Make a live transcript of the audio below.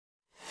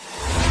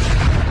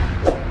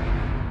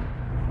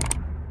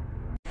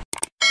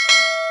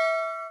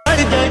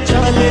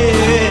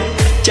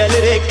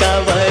रे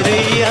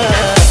कांवरिया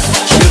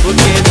शिव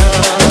के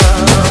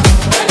नाम,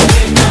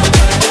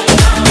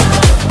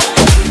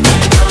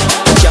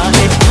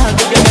 चाहे आग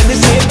गगन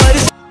से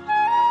बरस।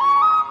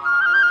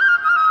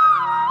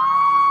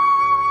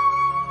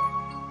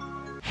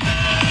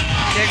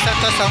 देख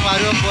सकते हो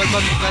समारोह बोल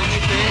बम निकलने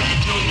पे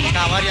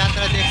कांवर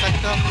यात्रा देख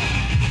सकते हो।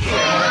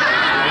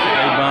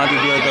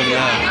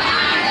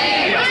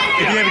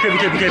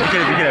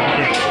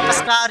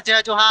 नमस्कार,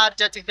 जय जोहार,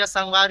 जय श्री कृष्ण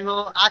संगवारी हो।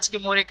 आज के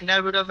मोर एक नए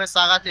वीडियो में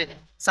स्वागत है।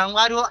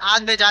 संगवारी हो,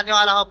 आज मैं जाने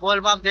वाला हूँ बोल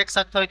बम। देख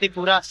सकते हो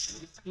पूरा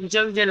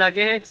डीजे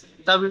लगे है।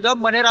 तो वीडियो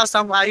बने रहो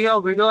संगवारी हो।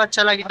 वीडियो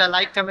अच्छा लगी तो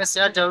लाइक कमेंट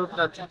शेयर जरूर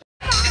करते।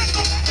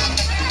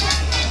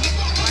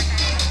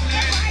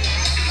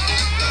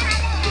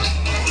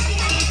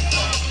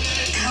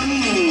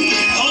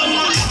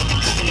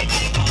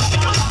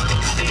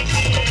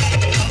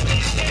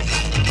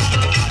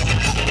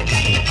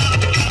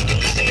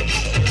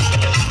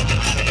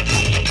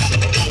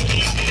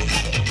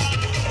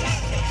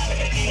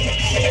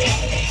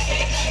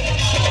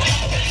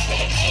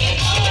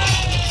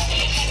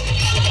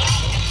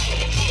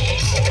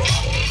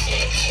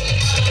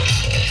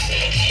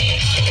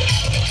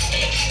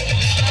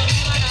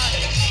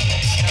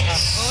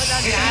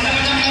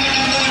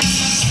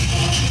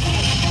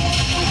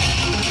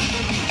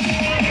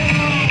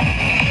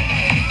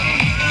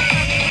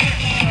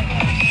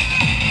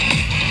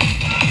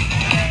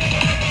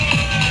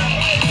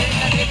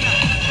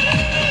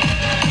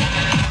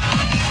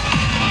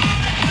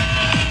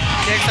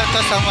 देख सकते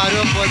हो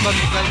समारोह बोल बम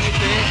निकलने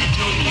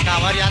पे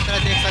कांवर यात्रा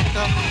देख सकते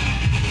हो।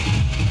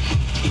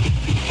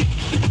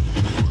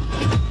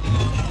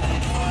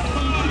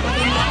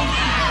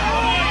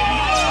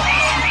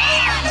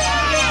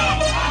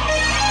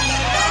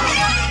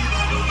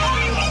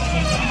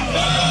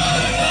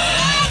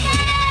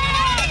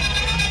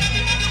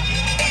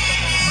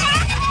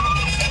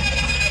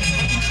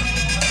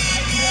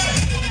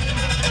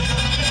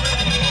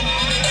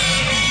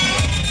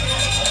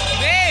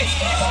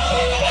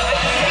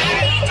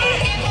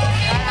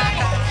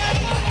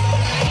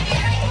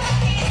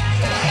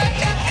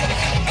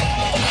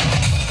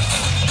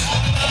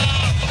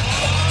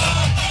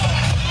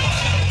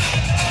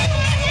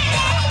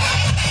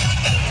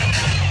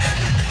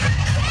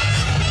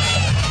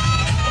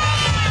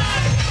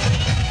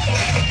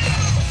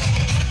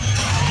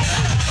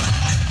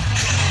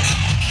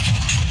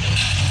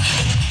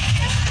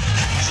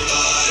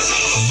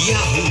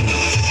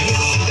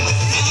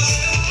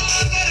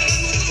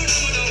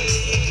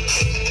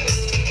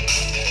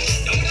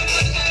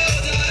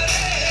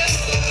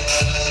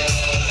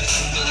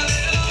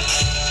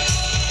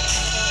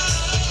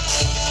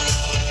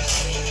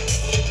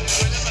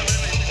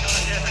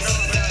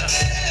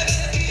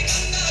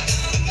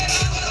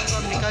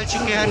 निकल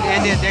चुके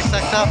हैं, ये देख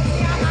सकते हो।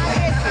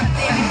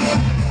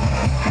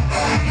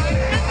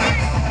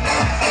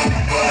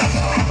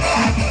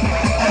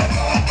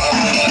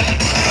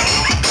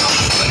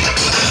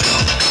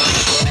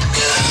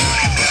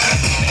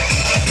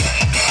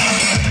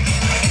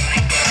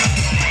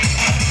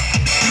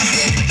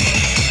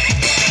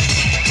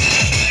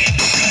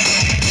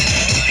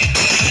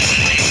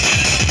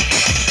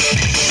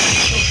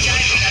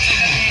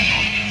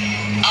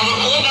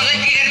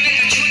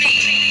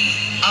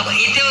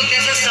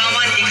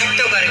 सामान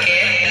इकट्ठो करके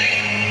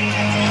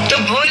तो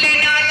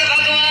भोलेनाथ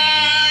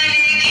भगवान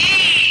की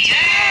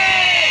जय।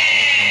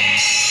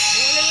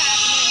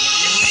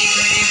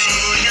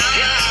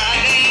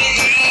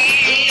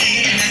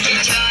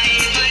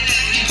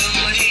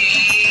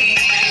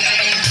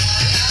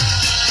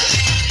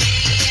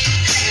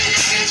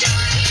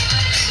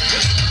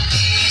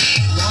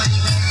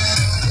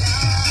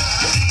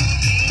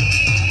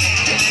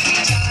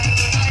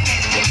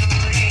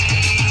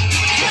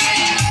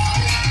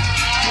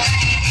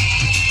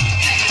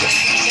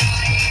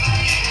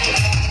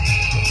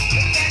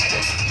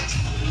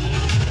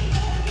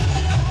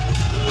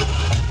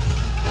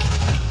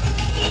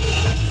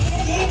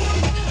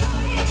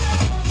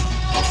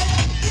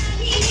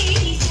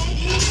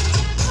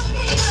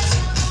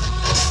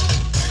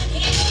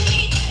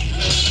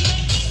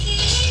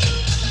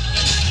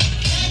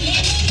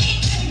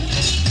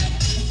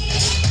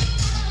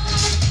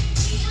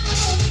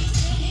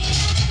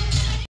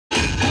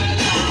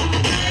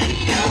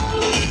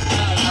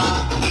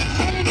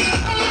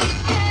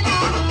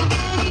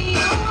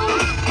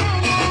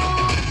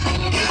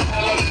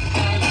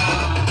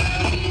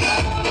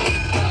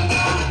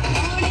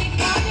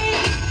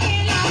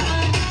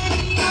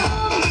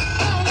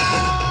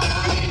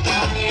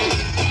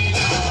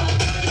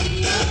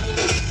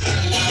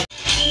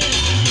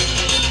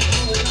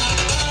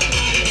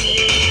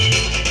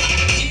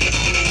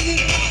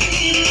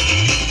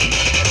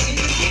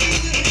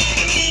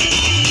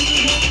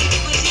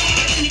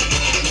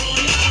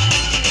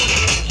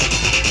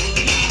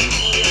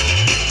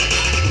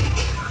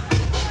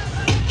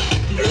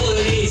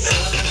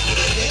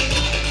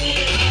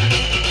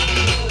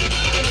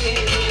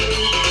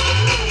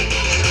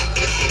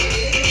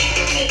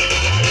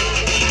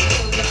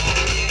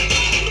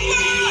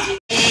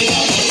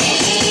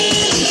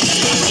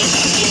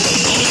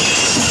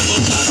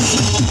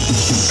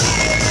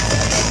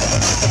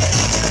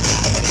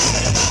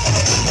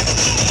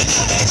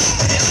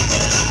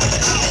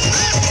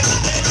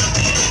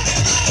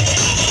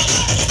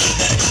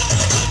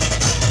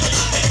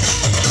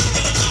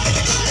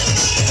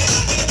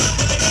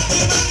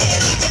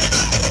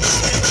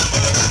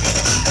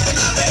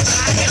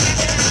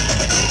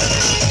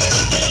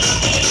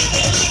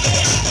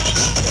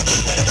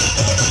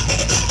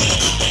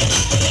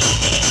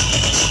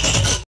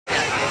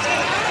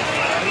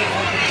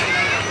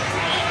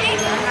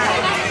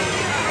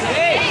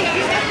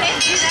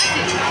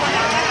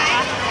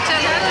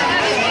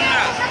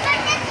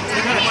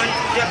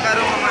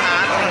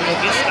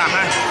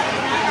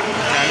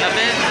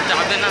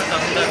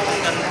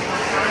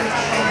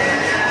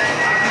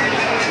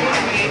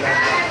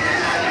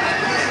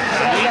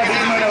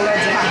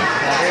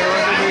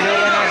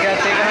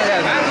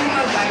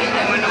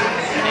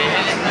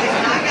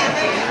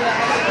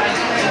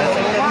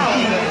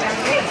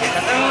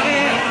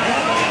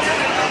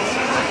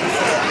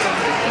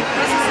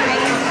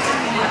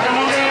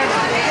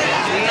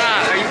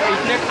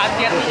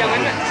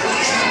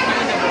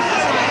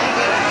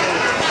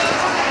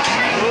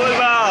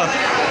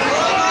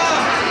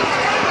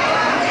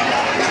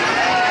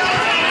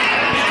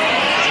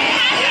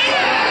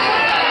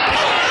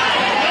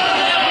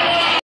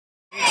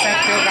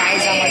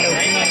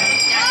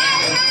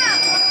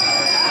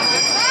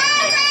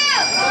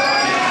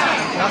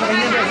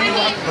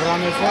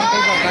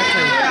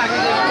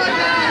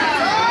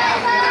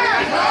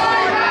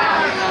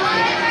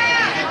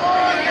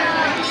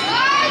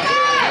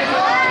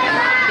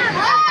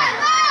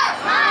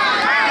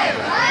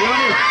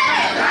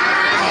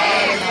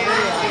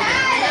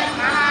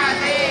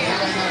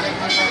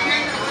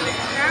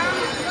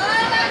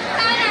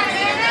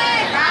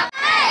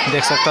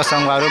 देख सकते हो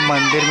संगवारी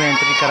मंदिर में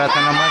एंट्री करा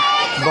था ना, मैं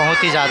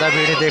बहुत ही ज़्यादा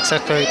भीड़ है। देख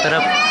सकते हो एक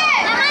तरफ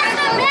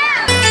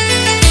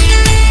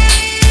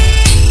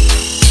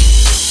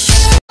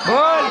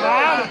बोल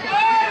बम।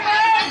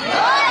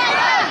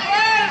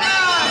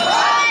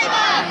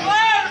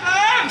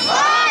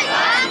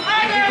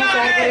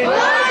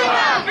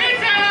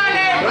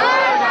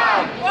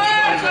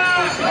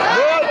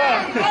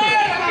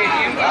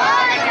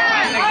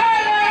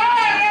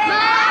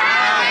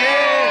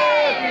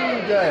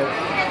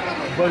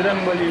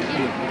 बजरंगबली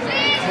की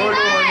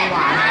बोलो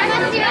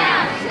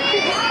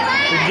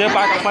जे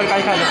पाक पर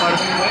काय खाले पर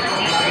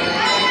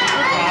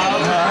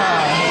हां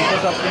तो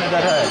सबके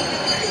नजर है।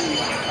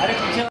 अरे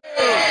पीछे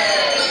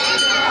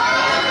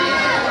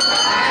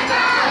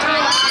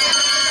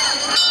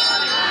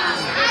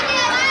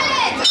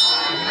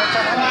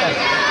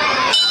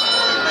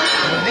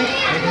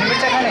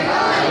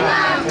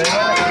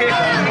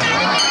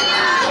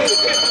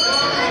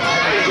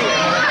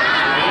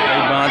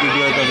बात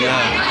दिया तो गया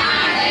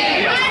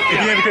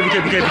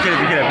पीछे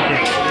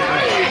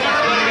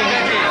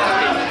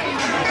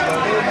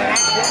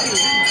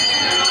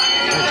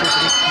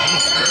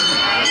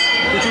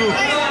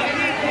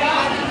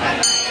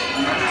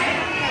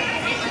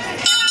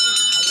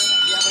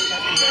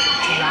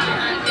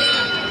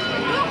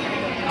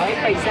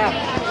पैसा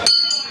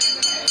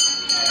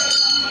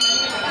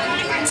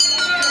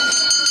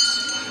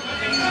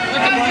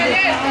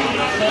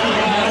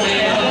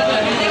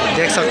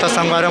देख सकते हो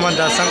संगवारी में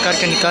दर्शन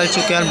करके निकल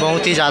चुके हैं।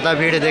 बहुत ही ज़्यादा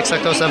भीड़ है। देख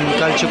सकते हो सब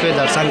निकल चुके हैं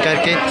दर्शन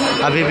करके,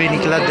 अभी भी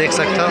निकला। देख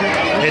सकते हो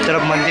एक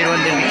तरफ मंदिर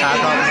दिखा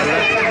दो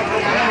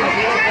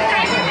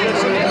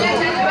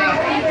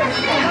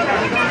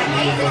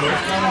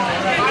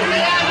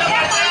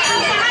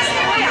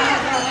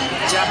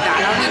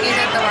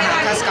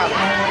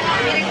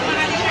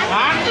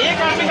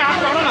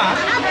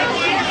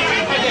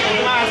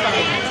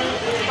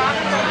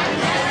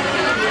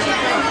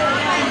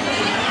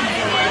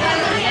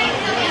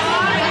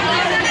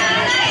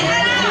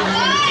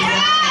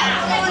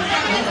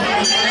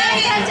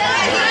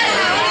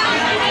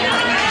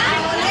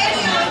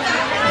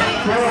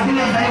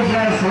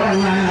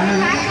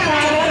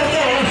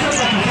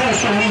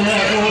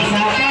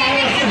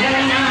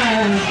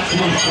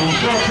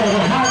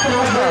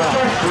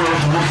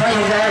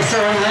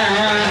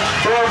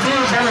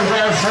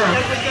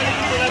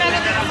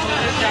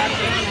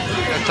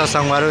तो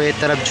संगवारी एक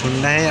तरफ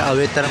झुंड है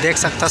और एक तरफ देख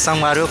सकता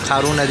संगवारी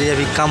खारू नदी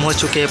अभी कम हो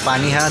चुके है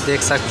पानी है।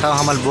 देख सकता हो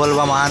हमारे बोल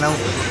बम महानव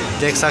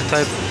देख सकते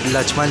हो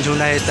लक्ष्मण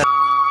झुंड है।